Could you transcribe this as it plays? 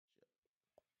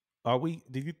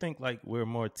Do you think like we're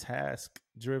more task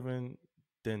driven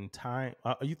than time?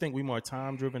 You think we more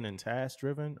time driven than task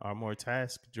driven, or more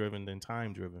task driven than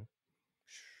time driven?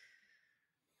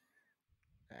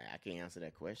 I can't answer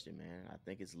that question, man. I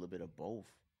think it's a little bit of both.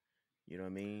 You know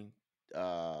what I mean?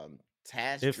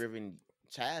 Task If driven,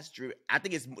 task driven. I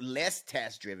think it's less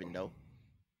task driven though.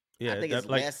 I yeah, think it's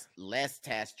that like less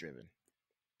task driven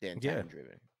than yeah, time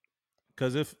driven.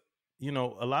 because if a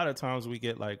lot of times we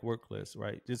get like work lists,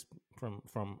 right? Just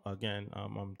from again,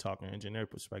 I'm talking engineer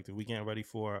perspective. We getting ready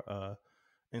for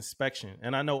inspection,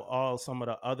 and I know all some of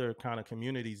the other kind of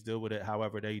communities deal with it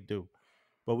however they do,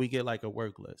 but we get like a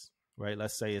work list, right?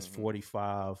 Let's say it's Hmm.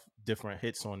 45 different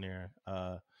hits on there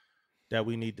that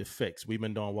we need to fix. We've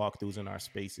been doing walkthroughs in our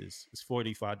spaces. It's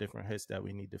 45 different hits that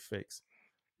we need to fix.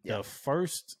 The Yeah.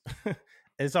 first,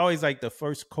 it's always like the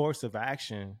first course of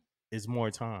action is more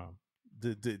time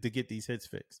to get these hits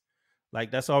fixed.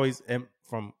 Like that's always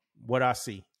from what I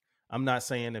see. I'm not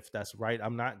saying if that's right.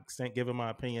 I'm not giving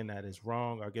my opinion that is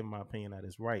wrong or giving my opinion that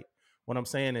is right. What I'm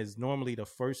saying is normally the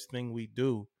first thing we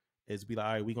do is be like,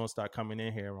 all right, we're gonna start coming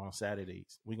in here on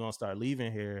Saturdays. We're gonna start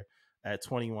leaving here at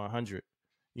 2100.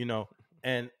 You know,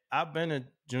 and I've been a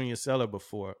junior seller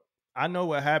before. I know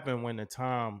what happened when the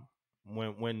time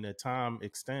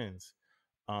extends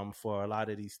for a lot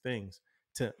of these things.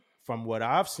 To From what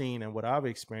I've seen and what I've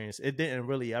experienced, it didn't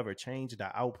really ever change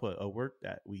the output of work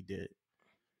that we did.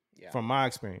 Yeah. From my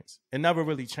experience, it never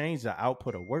really changed the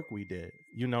output of work we did.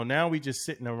 Now we just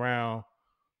sitting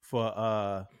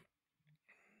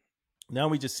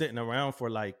around for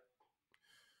like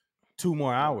 2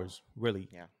 more hours, really,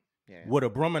 Yeah. Yeah. with a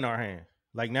broom in our hand.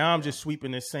 Like now I'm Yeah. just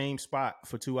sweeping the same spot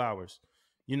for 2 hours.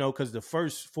 Because the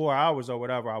first 4 hours or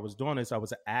whatever I was doing this, I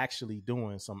was actually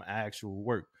doing some actual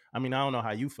work. I mean, I don't know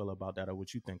how you feel about that or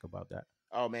what you think about that.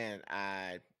 Oh man,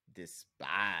 I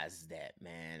despise that,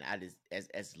 man. I just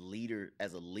as a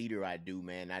leader I do,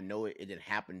 man. I know it had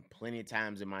happened plenty of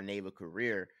times in my naval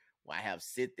career where I have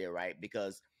sit there, right?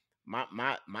 Because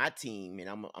my team, and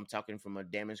I'm talking from a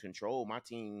damage control, my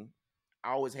team,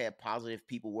 I always had positive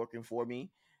people working for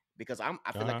me because I feel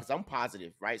Uh like huh. because I'm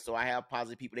positive, right? So I have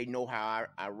positive people, they know how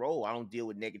I roll. I don't deal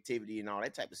with negativity and all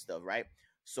that type of stuff, right?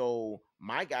 So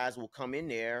my guys will come in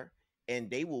there and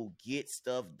they will get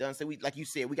stuff done. So we, like you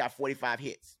said, we got 45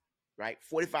 hits, right?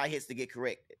 45 hits to get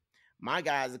corrected. My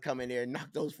guys are coming there and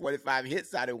knock those 45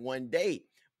 hits out in one day,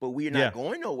 but we're not Yeah.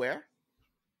 going nowhere.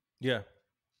 Yeah.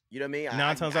 You know what I mean?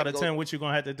 Nine times I out of go, 10, what you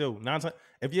gonna have to do?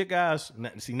 If your guys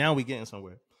see now we getting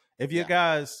somewhere. If your yeah,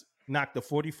 guys knock the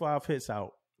 45 hits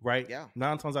out, right? yeah.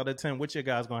 9 times out of 10, what your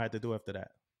guys gonna have to do after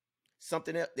that?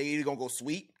 Something else. They either gonna go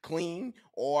sweep, clean,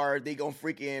 or they gonna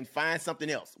freaking find something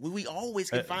else. We always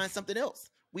can Uh, find something else.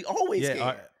 We always yeah,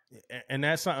 can. and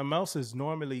that something else is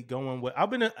normally going with. I've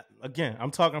been again.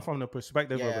 I'm talking from the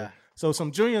perspective of Yeah,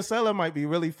 some junior seller might be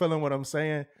really feeling what I'm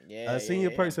saying. A yeah, yeah, senior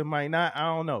yeah, person might not. I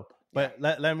don't know. yeah. But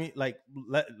let me like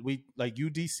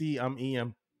UDC. I'm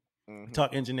EM. Mm-hmm.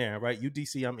 Talk engineering, right?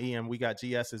 UDC. I'm EM. We got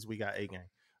GSs. We got A gang,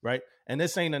 right? And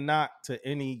this ain't a knock to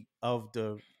any of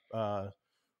the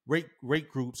rate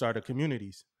groups or the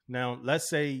communities. Now, let's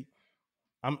say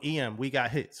I'm EM. We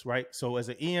got hits, right? So as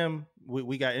an EM,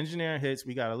 we got engineering hits.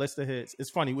 We got a list of hits. It's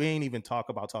funny we ain't even talk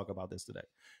about this today,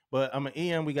 but I'm an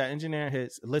EM. We got engineering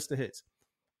hits, a list of hits,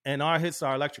 and our hits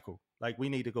are electrical. Like we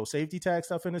need to go safety tag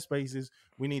stuff in the spaces.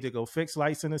 We need to go fix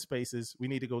lights in the spaces. We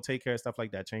need to go take care of stuff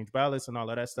like that, change ballasts and all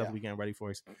of that stuff. Yeah, We getting ready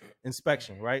for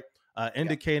inspection, right? yeah,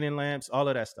 Indicating lamps, all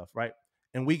of that stuff, right?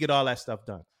 And we get all that stuff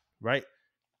done, right?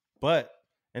 But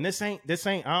and this ain't.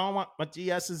 I don't want my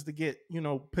GSs to get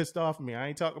pissed off at me. I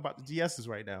ain't talking about the GSs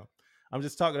right now. I'm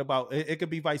just talking about it could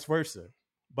be vice versa.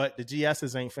 But the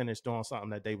GSs ain't finished doing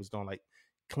something that they was doing, like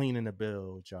cleaning the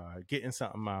bilge or getting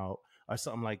something out or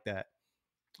something like that.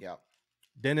 yeah,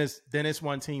 Then it's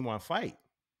one team, one fight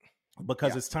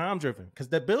because yeah. it's time driven. Because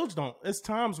the bilge don't. It's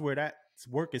times where that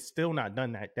work is still not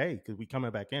done that day because we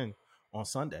coming back in on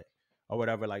Sunday or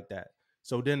whatever like that.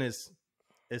 So then it's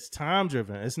time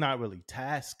driven. It's not really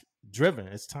task driven.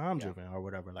 It's time Yeah, driven or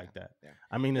whatever yeah, like that. yeah.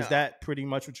 I mean, is Now, that pretty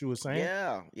much what you were saying?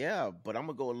 yeah, yeah. But I'm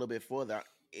gonna go a little bit further.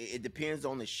 It depends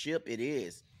on the ship. It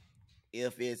is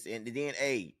if it's and then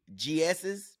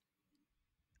GSs,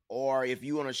 or if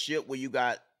you on a ship where you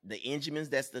got the Engineers,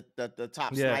 that's the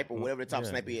top Yeah, sniper, whatever the top yeah,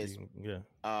 sniper is. yeah,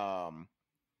 Um,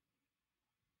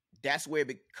 that's where it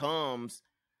becomes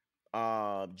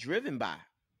driven by.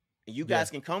 And you yeah, guys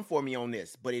can come for me on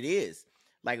this, but it is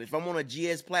like if I'm on a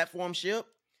GS platform ship,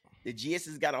 the GS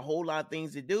has got a whole lot of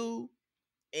things to do,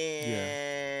 yeah,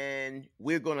 and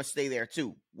we're gonna stay there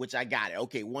too, which I got it.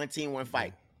 Okay, one team, one yeah.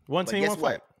 fight. One But team, guess one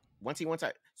what? fight. One team, one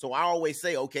fight. So I always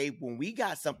say, okay, when we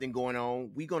got something going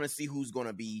on, we're gonna see who's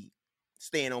gonna be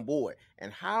staying on board.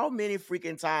 And how many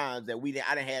freaking times that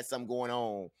I done had something going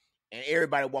on and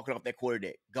everybody walking off that quarter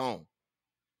deck, gone,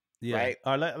 Yeah. right?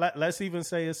 Or let's even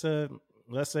say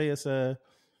let's say it's a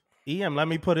EM. Let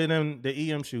me put it in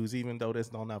the EM shoes, even though this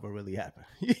don't ever really happen.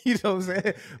 You know what I'm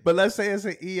saying? But let's say it's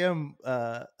an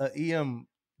EM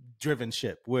driven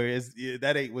ship where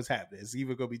that ain't what's happening. It's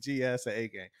either gonna be GS or A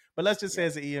gang. But let's just say Yep.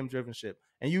 it's an EM driven ship,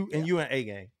 and you Yep. and A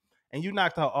gang, and you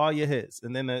knocked out all your hits,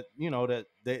 and then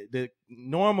the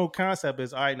normal concept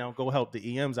is, all right, now go help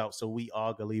the EMs out so we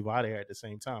all can leave out of here at the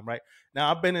same time, right?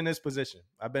 Now I've been in this position.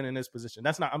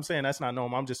 That's not. I'm saying that's not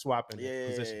normal. I'm just swapping the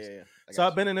positions. Yeah. I So got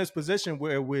I've been in this position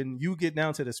where when you get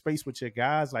down to the space with your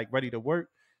guys, like ready to work,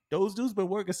 those dudes been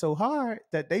working so hard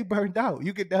that they burned out.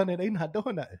 You get down there, they not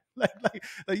doing nothing.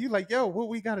 Like you like, yo, what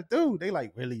we gotta do? They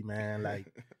like, really, man, like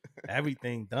you.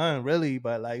 everything done, really.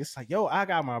 But like it's like, yo, I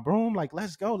got my broom. Like,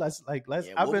 let's go. Let's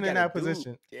Yeah, I've what we been in gotta that do?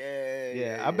 position. Yeah,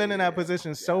 Yeah, yeah, I've yeah, been in that yeah,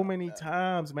 position so yeah, many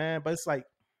times, man. But it's like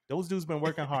those dudes been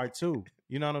working hard too.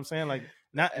 You know what I'm saying? Like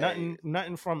not hey,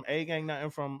 nothing from A gang, nothing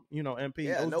from MP.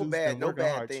 yeah, Those dudes been no working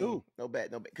bad hard thing, too. no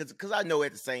bad, because I know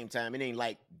at the same time it ain't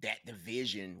like that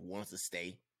division wants to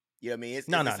stay. You know what I mean?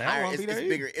 No, It's they don't higher, want to be there it's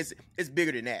either. bigger, it's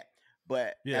bigger than that.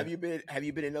 But Yeah. have you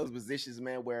been in those positions,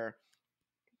 man, where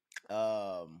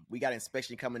we got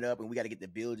inspection coming up and we got to get the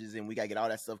villages and we got to get all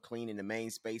that stuff clean in the main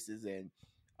spaces, and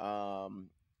um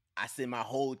I send my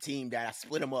whole team down. I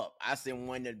split them up. I send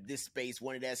one to this space,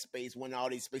 one to that space, one to all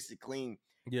these spaces clean.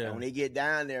 And Yeah. when they get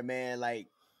down there, man, like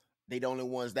they the only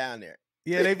ones down there.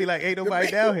 Yeah, they be like, ain't The nobody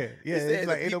people, down here. Yeah, they it's said the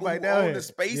like, ain't people nobody who down own the here. Yeah.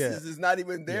 spaces is not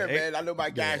even Yeah. there, man. I know my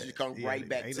Yeah. guys just come Yeah. right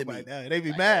back Ain't to nobody me. down here. They be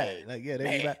Like, mad. hey, Like, yeah, they be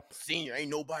man, mad. senior, ain't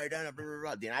nobody down there. Blah, blah,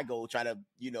 blah. Then I go try to,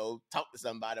 talk to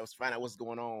somebody else, find out what's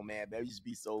going on, man. That used to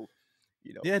be so,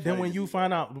 Yeah, then funny when to you me,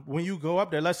 find man. out, when you go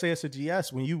up there, let's say it's a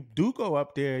GS, when you do go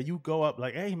up there, you go up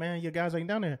like, hey man, your guys ain't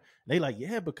down there. They like,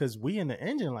 yeah, because we in the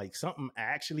engine, like something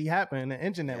actually happened in the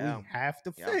engine that Yeah, we have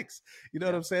to yeah, fix. You know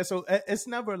what yeah, I'm saying? So it's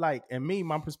never like, and me,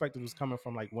 my perspective was coming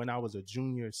from like when I was a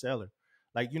junior seller.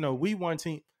 Like, yeah, we one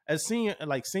team as senior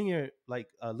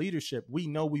leadership, we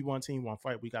know we one team, one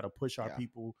fight. We got to push our yeah,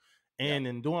 people yeah, in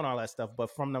and doing all that stuff. But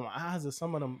from the eyes of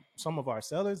some of our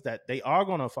sellers, that they are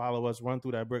gonna follow us, run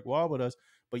through that brick wall with us.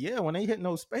 But yeah, when they hit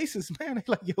those spaces, man, they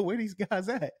like, yo, where these guys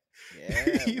at?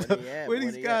 yeah. Where they at? Where Where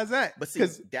these they at? guys at? But see,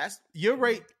 Because that's your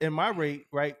rate and my rate,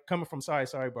 right? Coming from sorry,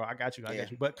 bro, I got yeah,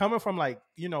 you. But coming from like,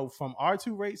 from our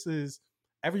two rates is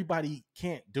everybody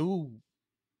can't do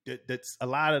that's a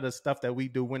lot of the stuff that we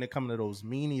do when it comes to those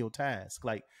menial tasks.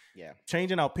 Like yeah,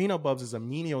 changing out peanut bulbs is a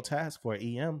menial task for an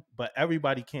EM, but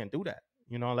everybody can't do that.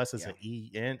 Unless it's yeah,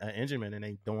 an engineman and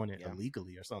they doing it yeah,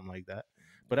 illegally or something like that.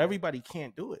 But yeah. everybody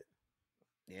can't do it.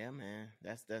 Yeah, man.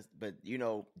 That's but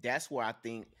that's where I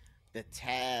think the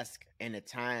task and the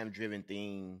time driven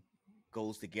thing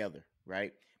goes together,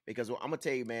 right? Because I'm gonna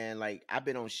tell you, man, like I've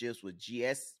been on shifts with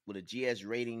a GS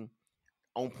rating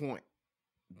on point.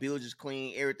 Bills is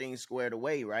clean, everything's squared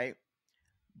away, right?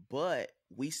 But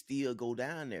we still go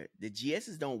down there. The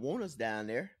GSs don't want us down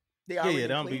there. They Yeah, already done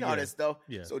don't be clean all that stuff.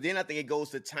 yeah. So then I think it goes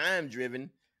to time driven.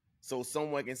 So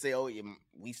someone can say, "Oh, yeah,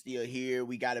 we still here.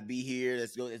 We got to be here.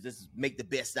 Let's go. Let's just make the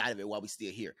best out of it while we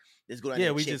still here. Let's go down there Yeah,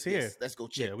 and we check just here. this. Let's go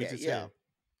Yeah, check we that. just Yeah, here.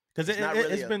 Because it's not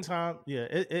really it's a been time. Yeah,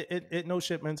 it no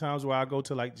shit been times where I go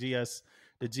to like the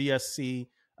GSC,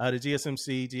 the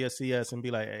GSMC, GSCS, and be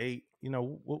like, hey,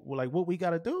 what we got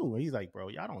to do? And he's like, bro,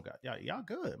 y'all don't got y'all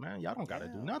good, man. Y'all don't got to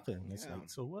do yeah, nothing. It's yeah, like,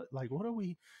 so what? Like, what are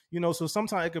we? So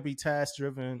sometimes it could be task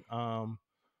driven.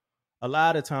 A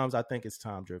lot of times I think it's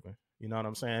time driven. You know what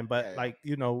I'm saying? But yeah, yeah, like,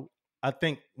 I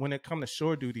think when it comes to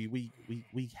shore duty,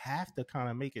 we have to kind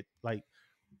of make it like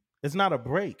it's not a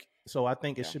break. So I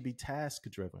think it yeah, should be task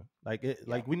driven. yeah,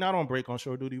 Like we're not on break on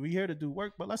shore duty. We're here to do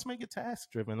work, but let's make it task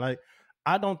driven. Like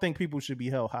I don't think people should be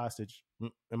held hostage,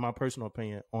 in my personal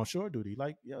opinion, on shore duty.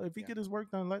 Like, if he yeah, get his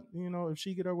work done, if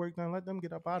she get her work done, let them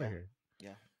get up out of yeah, here.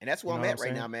 yeah. And that's You where know I'm what I'm at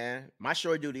right saying? now, man. My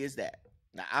short duty is that.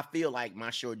 Now I feel like my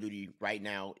short duty right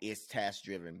now is task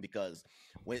driven because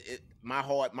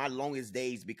my longest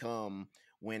days become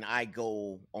when I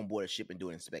go on board a ship and do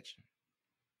an inspection.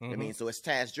 I Mm-hmm. mean, so it's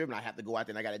task driven. I have to go out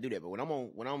there and I got to do that. But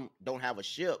when I'm don't have a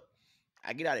ship,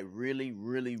 I get out at really,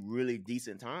 really, really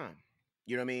decent time.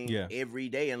 You know what I mean? Yeah. Every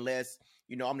day, unless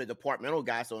I'm the departmental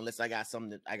guy. So unless I got something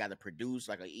that I got to produce,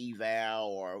 like an eval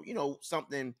or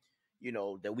something,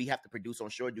 that we have to produce on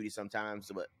shore duty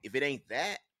sometimes. But if it ain't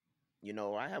that,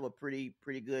 I have a pretty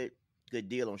good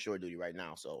deal on shore duty right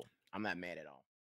now. So I'm not mad at all.